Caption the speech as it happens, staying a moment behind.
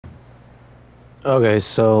Okay,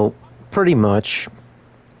 so pretty much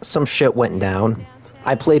some shit went down.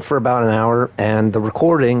 I played for about an hour and the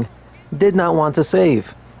recording did not want to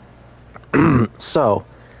save. So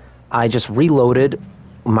I just reloaded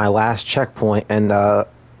my last checkpoint and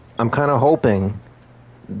I'm kind of hoping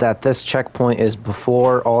that this checkpoint is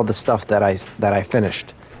before all the stuff that I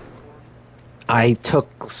finished. I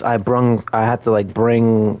had to like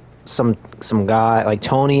bring some guy like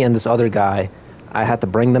Tony and this other guy. I had to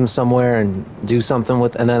bring them somewhere and do something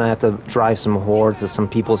with, and then I had to drive some horde to some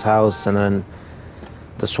people's house, and then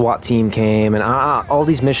the SWAT team came, and all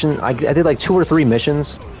these missions. I did like two or three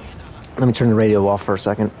missions. Let me turn the radio off for a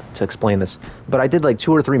second to explain this. But I did like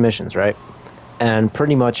two or three missions, right? And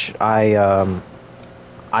pretty much I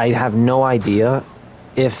have no idea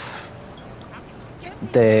if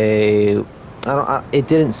they it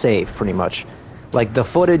didn't save pretty much. Like the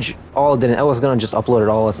footage all didn't. I was gonna just upload it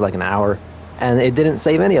all as like an hour, and it didn't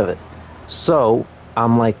save any of it. So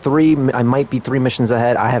I'm like I might be three missions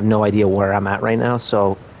ahead. I have no idea where I'm at right now.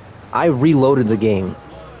 So I reloaded the game,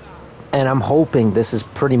 and I'm hoping this is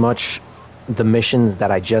pretty much the missions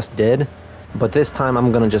that I just did. But this time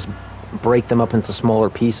I'm gonna just break them up into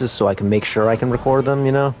smaller pieces so I can make sure I can record them,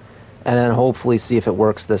 and then hopefully see if it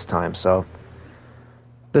works this time. So.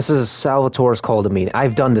 This is Salvatore's called a meeting.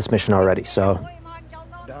 I've done this mission already, so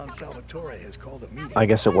Don Salvatore has called a meeting. I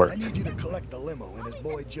guess it I worked. need you to collect the limo and his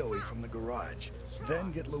boy Joey from the garage.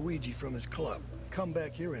 Then get Luigi from his club. Come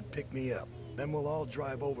back here and pick me up. Then we'll all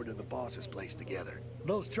drive over to the boss's place together.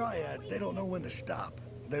 Those triads, they don't know when to stop.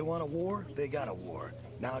 They want a war, they got a war.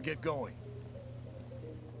 Now get going.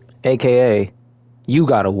 AKA, you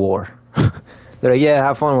got a war. They're like, yeah,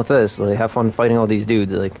 have fun with this. Like, have fun fighting all these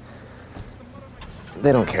dudes. Like,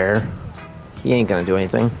 they don't care. He ain't gonna do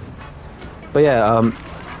anything. But yeah,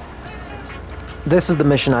 this is the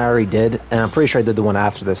mission I already did, and I'm pretty sure I did the one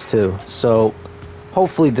after this too. So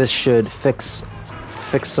hopefully this should fix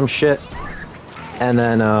some shit, and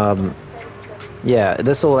then yeah,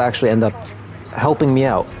 this will actually end up helping me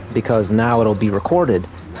out because now it'll be recorded.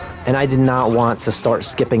 And I did not want to start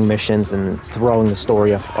skipping missions and throwing the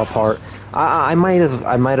story apart. I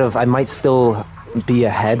might still be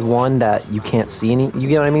ahead one that you can't see any. You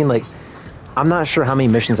get what I mean? Like, I'm not sure how many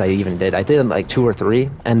missions I even did. I did like two or three,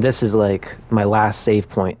 and this is like my last save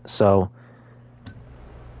point. So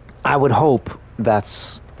I would hope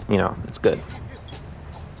that's, it's good.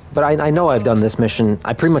 But I know I've done this mission.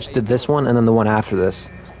 I pretty much did this one and then the one after this.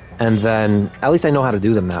 And then at least I know how to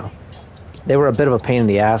do them now. They were a bit of a pain in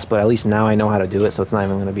the ass, but at least now I know how to do it, so it's not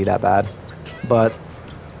even going to be that bad. But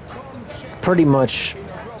pretty much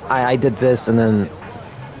I did this, and then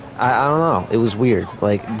I don't know. It was weird.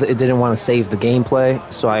 Like, it didn't want to save the gameplay,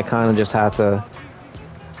 so I kind of just had to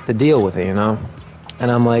deal with it, And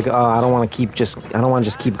I'm like, oh, I don't want to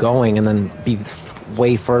just keep going and then be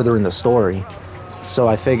way further in the story. So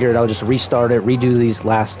I figured I'll just restart it, redo these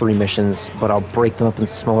last three missions, but I'll break them up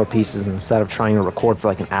into smaller pieces instead of trying to record for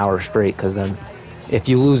like an hour straight, because then if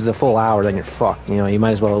you lose the full hour, then you're fucked. You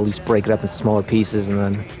might as well at least break it up into smaller pieces, and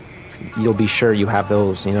then you'll be sure you have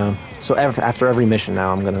those, So after every mission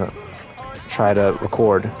now, I'm gonna try to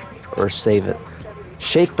record or save it.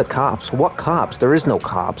 Shake the cops. What cops? There is no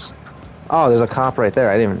cops. Oh, there's a cop right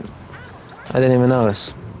there. I didn't even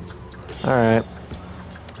notice. All right.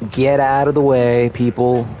 Get out of the way,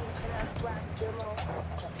 people.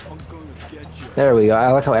 There we go.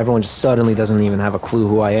 I like how everyone just suddenly doesn't even have a clue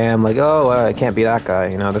who I am. Like, oh, I can't be that guy.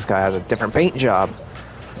 This guy has a different paint job.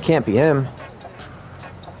 Can't be him.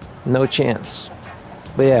 No chance.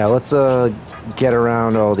 But yeah, let's get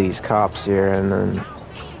around all these cops here and then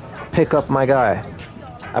pick up my guy.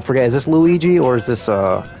 I forget, is this Luigi or is this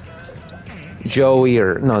Joey?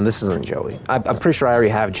 Or no, this isn't Joey. I'm pretty sure I already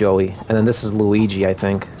have Joey, and then this is Luigi, I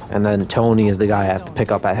think, and then Tony is the guy I have to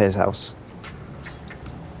pick up at his house.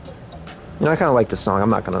 I kind of like this song. I'm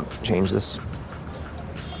not gonna change this.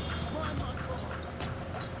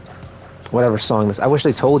 Whatever song this. I wish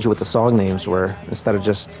they told you what the song names were instead of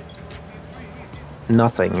just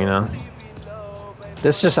nothing.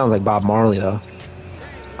 This just sounds like Bob Marley though.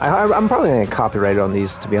 I'm probably gonna get copyrighted on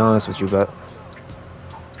these, to be honest with you, but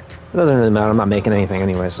it doesn't really matter. I'm not making anything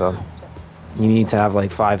anyway, so you need to have like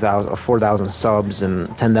 5,000 or 4,000 subs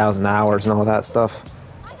and 10,000 hours and all that stuff.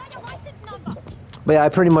 But yeah, I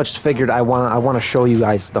pretty much figured I want to show you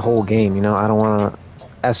guys the whole game. I don't want to.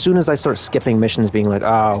 As soon as I start skipping missions, being like,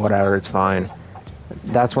 oh, whatever, it's fine.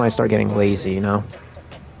 That's when I start getting lazy, And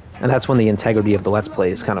that's when the integrity of the Let's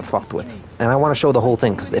Play is kind of fucked with. And I want to show the whole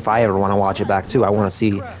thing, because if I ever want to watch it back too, I want to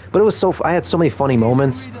see. But it was I had so many funny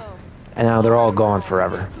moments, and now they're all gone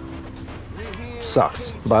forever.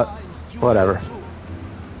 Sucks, but whatever.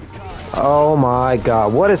 Oh my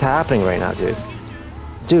god, what is happening right now, dude?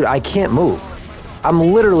 Dude, I can't move. I'm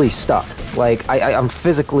literally stuck. Like, I'm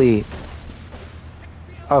physically...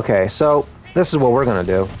 Okay, so, this is what we're gonna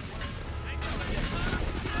do.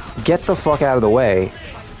 Get the fuck out of the way,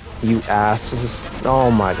 you asses.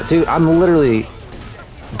 Oh my god. Dude, I'm literally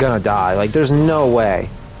gonna die. Like, there's no way.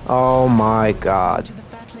 Oh my god.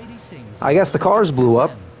 I guess the cars blew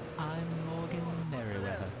up.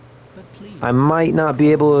 I might not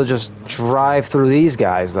be able to just drive through these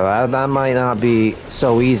guys, though. That might not be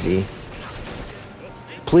so easy.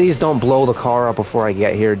 Please don't blow the car up before I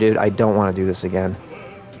get here, dude. I don't want to do this again.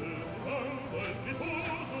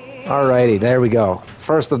 Alrighty, there we go.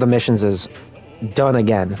 First of the missions is done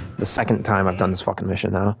again. The second time I've done this fucking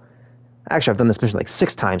mission now. Actually, I've done this mission like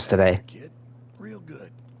 6 times today. Kid, real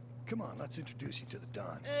good. Come on, let's introduce you to the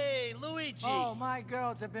Don. Hey, Luigi! Oh, my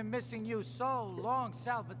girls have been missing you so long,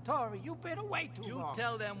 Salvatore. You've been away too long. You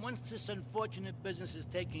tell them once this unfortunate business is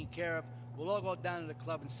taken care of, we'll all go down to the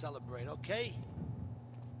club and celebrate, okay?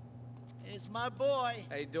 Here's my boy.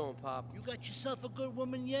 How you doing, Pop? You got yourself a good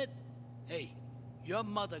woman yet? Hey, your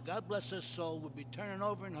mother, God bless her soul, would be turning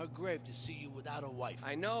over in her grave to see you without a wife.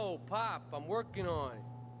 I know, Pop. I'm working on it.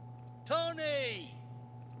 Tony!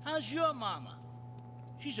 How's your mama?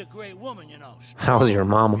 She's a great woman, you know. How's your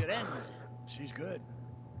mama? Good ends it. She's good.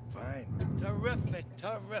 Fine. Terrific,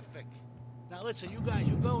 terrific. Now listen, you guys,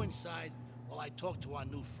 you go inside while I talk to our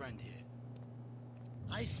new friend here.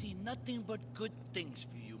 I see nothing but good things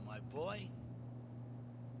for you, my boy.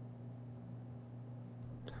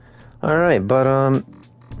 All right, but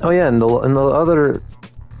oh yeah, in the other,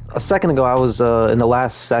 a second ago I was in the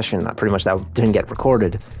last session. Pretty much that didn't get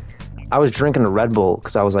recorded. I was drinking a Red Bull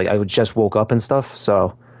because I was like I just woke up and stuff.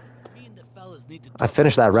 So I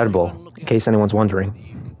finished that Red Bull in case anyone's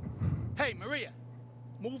wondering. Hey Maria,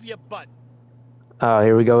 move your butt. Oh,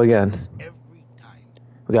 here we go again. Every time.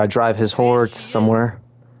 We gotta drive his horse somewhere.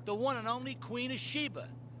 The one and only Queen of Sheba.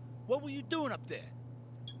 What were you doing up there?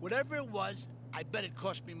 Whatever it was, I bet it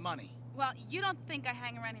cost me money. Well, you don't think I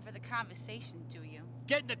hang around here for the conversation, do you?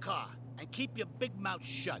 Get in the car and keep your big mouth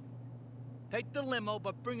shut. Take the limo,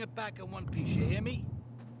 but bring it back in one piece, you hear me?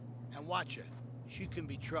 And watch her. She can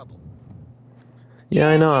be trouble. Yeah,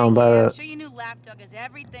 I know, but I'm sure your new lapdog has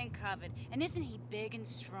everything covered. And isn't he big and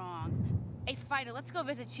strong? Hey, Fighter, let's go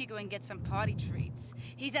visit Chico and get some party treats.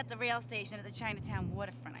 He's at the rail station at the Chinatown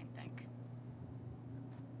waterfront, I think.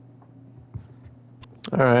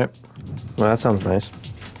 Alright. Well, that sounds nice.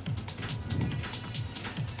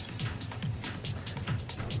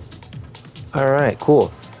 Alright,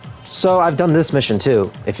 cool. So, I've done this mission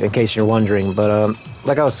too, in case you're wondering, but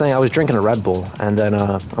like I was saying, I was drinking a Red Bull, and then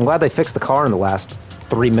I'm glad they fixed the car in the last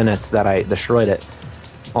 3 minutes that I destroyed it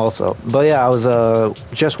also. But yeah, I was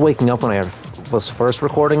just waking up when I was first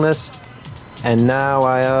recording this, and now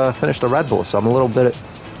I finished the Red Bull, so I'm a little bit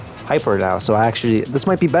hyper now, so this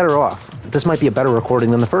might be better off. This might be a better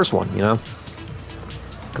recording than the first one, you know?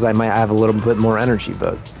 Because I might have a little bit more energy,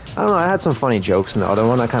 but I don't know, I had some funny jokes in the other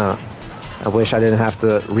one. I wish I didn't have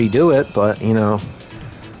to redo it, but, you know,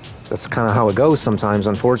 that's kind of how it goes sometimes,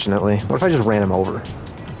 unfortunately. What if I just ran him over?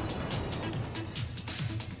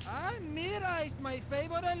 Mira, it's my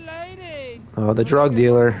favorite lady. Oh, the drug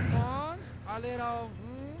dealer. A little,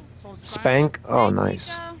 Spank? Oh,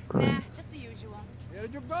 nice. Nah, just the usual. Here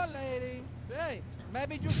you go, lady. Hey,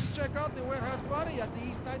 maybe you should check out the warehouse party at the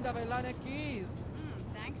East End of Atlantic Keys.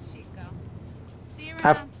 Thanks, Chico. See you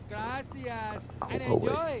Have- around. Gracias. And Oh, wait.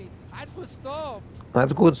 enjoy. That's good stuff.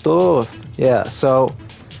 That's good stuff. Yeah, so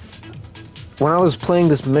when I was playing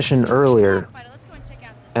this mission earlier, Fighter, let's go and check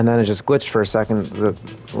out this. and then it just glitched for a second,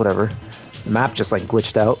 whatever. The map just like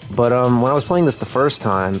glitched out. But when I was playing this the first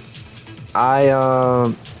time,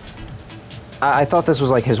 I thought this was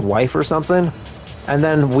like his wife or something, and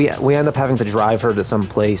then we end up having to drive her to some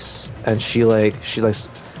place, and she's like,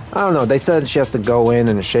 I don't know, they said she has to go in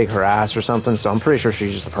and shake her ass or something, so I'm pretty sure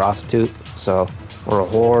she's just a prostitute, so, or a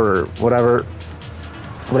whore, or whatever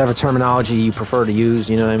terminology you prefer to use,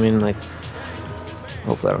 you know what I mean? Like,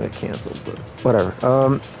 hopefully I don't get canceled, but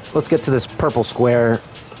whatever. Let's get to this purple square,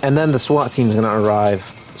 and then the SWAT team's gonna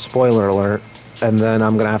arrive, spoiler alert, and then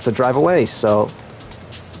I'm gonna have to drive away, so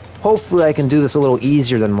hopefully I can do this a little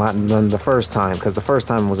easier than the first time, because the first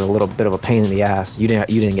time was a little bit of a pain in the ass. You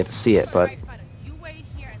didn't get to see it, but Right, Fighter, you wait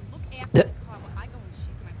here and look after the car while I go and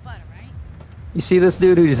shake my butt, alright? you see this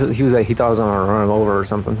dude? He was like, he thought I was gonna run him over or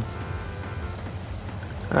something.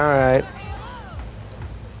 All right.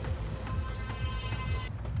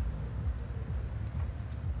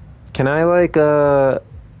 Can I like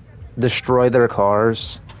destroy their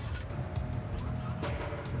cars?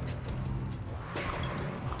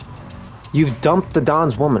 You've dumped the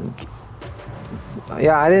Don's woman.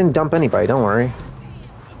 Yeah, I didn't dump anybody, don't worry.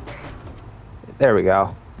 There we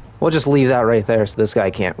go. We'll just leave that right there so this guy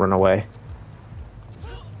can't run away.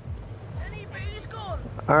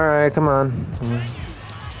 Alright, come on.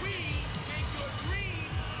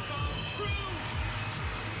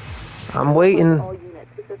 I'm waiting.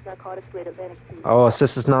 Oh,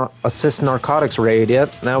 assist narcotics raid.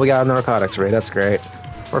 Yep, now we got a narcotics raid. That's great.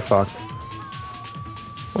 We're fucked.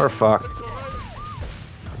 We're fucked.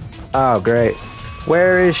 Oh, great.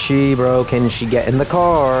 Where is she, bro? Can she get in the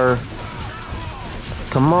car?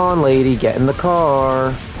 Come on, lady, get in the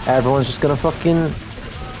car. Everyone's just gonna fucking...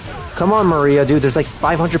 Come on, Maria, dude. There's like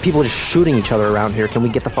 500 people just shooting each other around here. Can we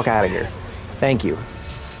get the fuck out of here? Thank you.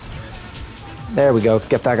 There we go.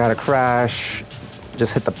 Get that guy to crash.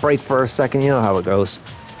 Just hit the brake for a second. You know how it goes.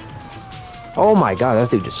 Oh my god, that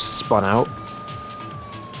dude just spun out.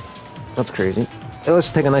 That's crazy. Hey, let's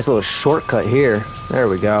just take a nice little shortcut here. There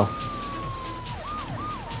we go.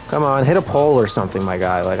 Come on, hit a pole or something, my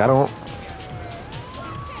guy. Like, I don't...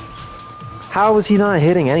 How is he not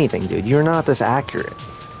hitting anything, dude? You're not this accurate.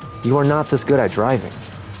 You are not this good at driving.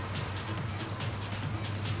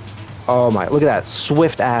 Oh my, look at that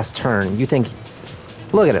swift-ass turn. You think...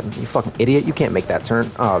 Look at him, you fucking idiot. You can't make that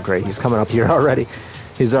turn. Oh, great, he's coming up here already.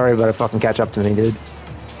 He's already about to fucking catch up to me, dude.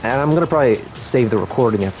 And I'm gonna probably save the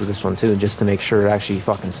recording after this one, too, just to make sure it actually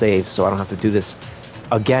fucking saves, so I don't have to do this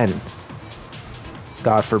again.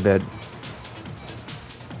 God forbid.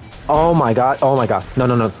 Oh my god, oh my god. No,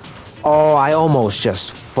 no, no. Oh, I almost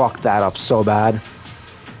just fucked that up so bad.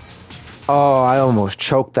 Oh, I almost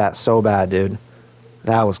choked that so bad, dude.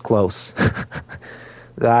 That was close.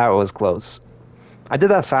 That was close. I did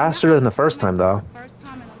that faster than the first time, though. First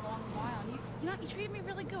time in a long while. You treated me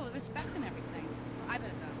really good with respect and everything. I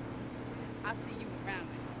better go. I'll see you around.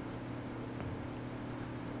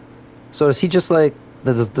 So does he just like,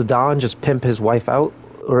 does the Don just pimp his wife out?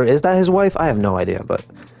 Or is that his wife? I have no idea, but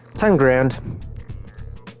 10 grand.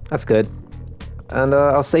 That's good. And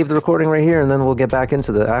I'll save the recording right here and then we'll get back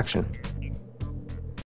into the action.